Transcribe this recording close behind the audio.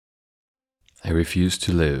I refuse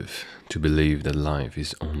to live, to believe that life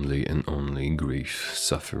is only and only grief,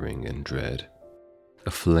 suffering and dread.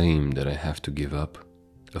 A flame that I have to give up,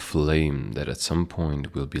 a flame that at some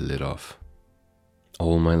point will be lit off.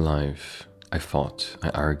 All my life I fought, I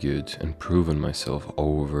argued and proven myself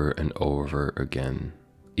over and over again,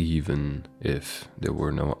 even if there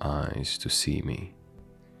were no eyes to see me.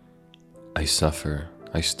 I suffer,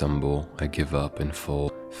 I stumble, I give up and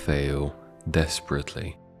fall, fail,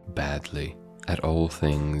 desperately, badly, at all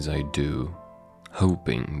things I do,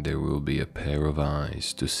 hoping there will be a pair of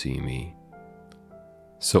eyes to see me.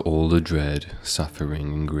 So all the dread,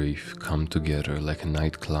 suffering and grief come together like a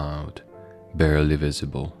night cloud, barely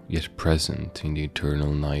visible, yet present in the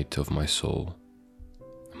eternal night of my soul.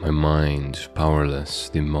 My mind powerless,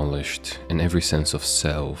 demolished, and every sense of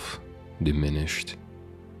self diminished,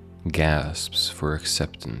 gasps for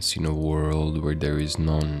acceptance in a world where there is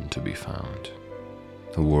none to be found.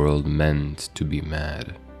 A world meant to be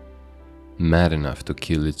mad, mad enough to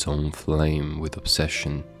kill its own flame with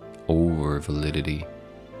obsession over validity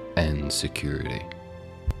and security.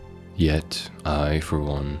 Yet I, for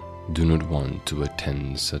one, do not want to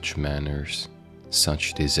attend such manners,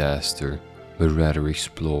 such disaster, but rather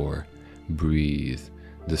explore, breathe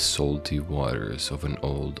the salty waters of an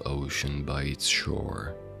old ocean by its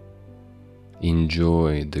shore.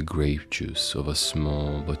 Enjoy the grape juice of a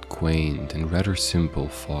small but quaint and rather simple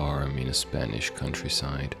farm in a Spanish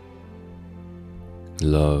countryside.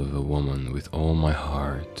 Love a woman with all my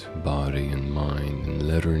heart, body and mind, and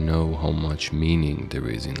let her know how much meaning there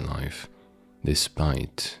is in life,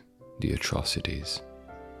 despite the atrocities.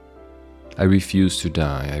 I refuse to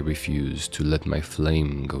die, I refuse to let my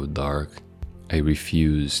flame go dark. I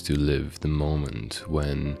refuse to live the moment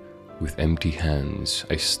when, with empty hands,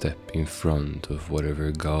 I step in front of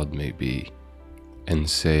whatever God may be and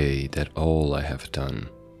say that all I have done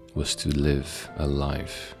was to live a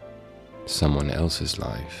life, someone else's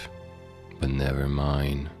life, but never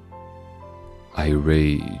mine. I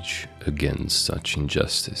rage against such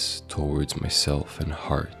injustice towards myself and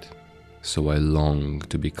heart, so I long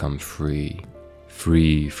to become free,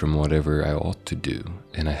 free from whatever I ought to do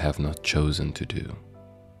and I have not chosen to do.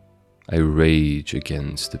 I rage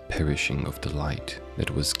against the perishing of the light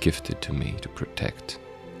that was gifted to me to protect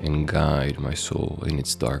and guide my soul in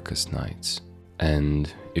its darkest nights,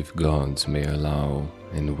 and, if gods may allow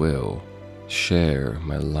and will, share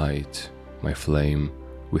my light, my flame,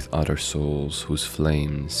 with other souls whose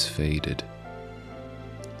flames faded.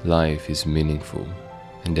 Life is meaningful,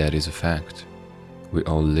 and that is a fact. We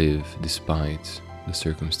all live despite the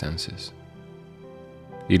circumstances.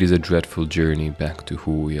 It is a dreadful journey back to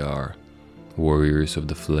who we are, warriors of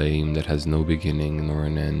the flame that has no beginning nor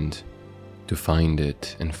an end, to find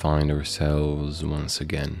it and find ourselves once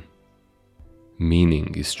again.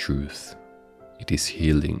 Meaning is truth. It is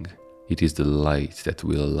healing. It is the light that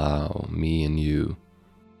will allow me and you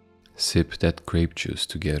sip that grape juice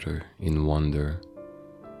together in wonder,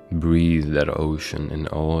 breathe that ocean in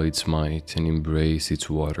all its might and embrace its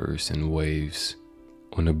waters and waves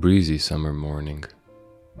on a breezy summer morning.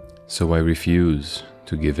 So I refuse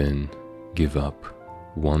to give in, give up,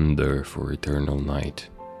 wander for eternal night.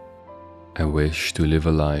 I wish to live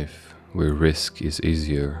a life where risk is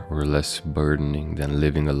easier or less burdening than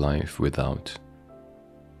living a life without.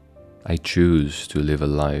 I choose to live a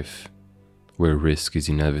life where risk is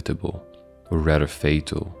inevitable, or rather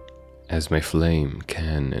fatal, as my flame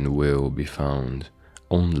can and will be found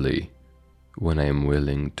only when I am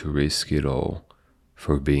willing to risk it all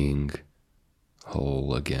for being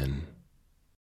whole again.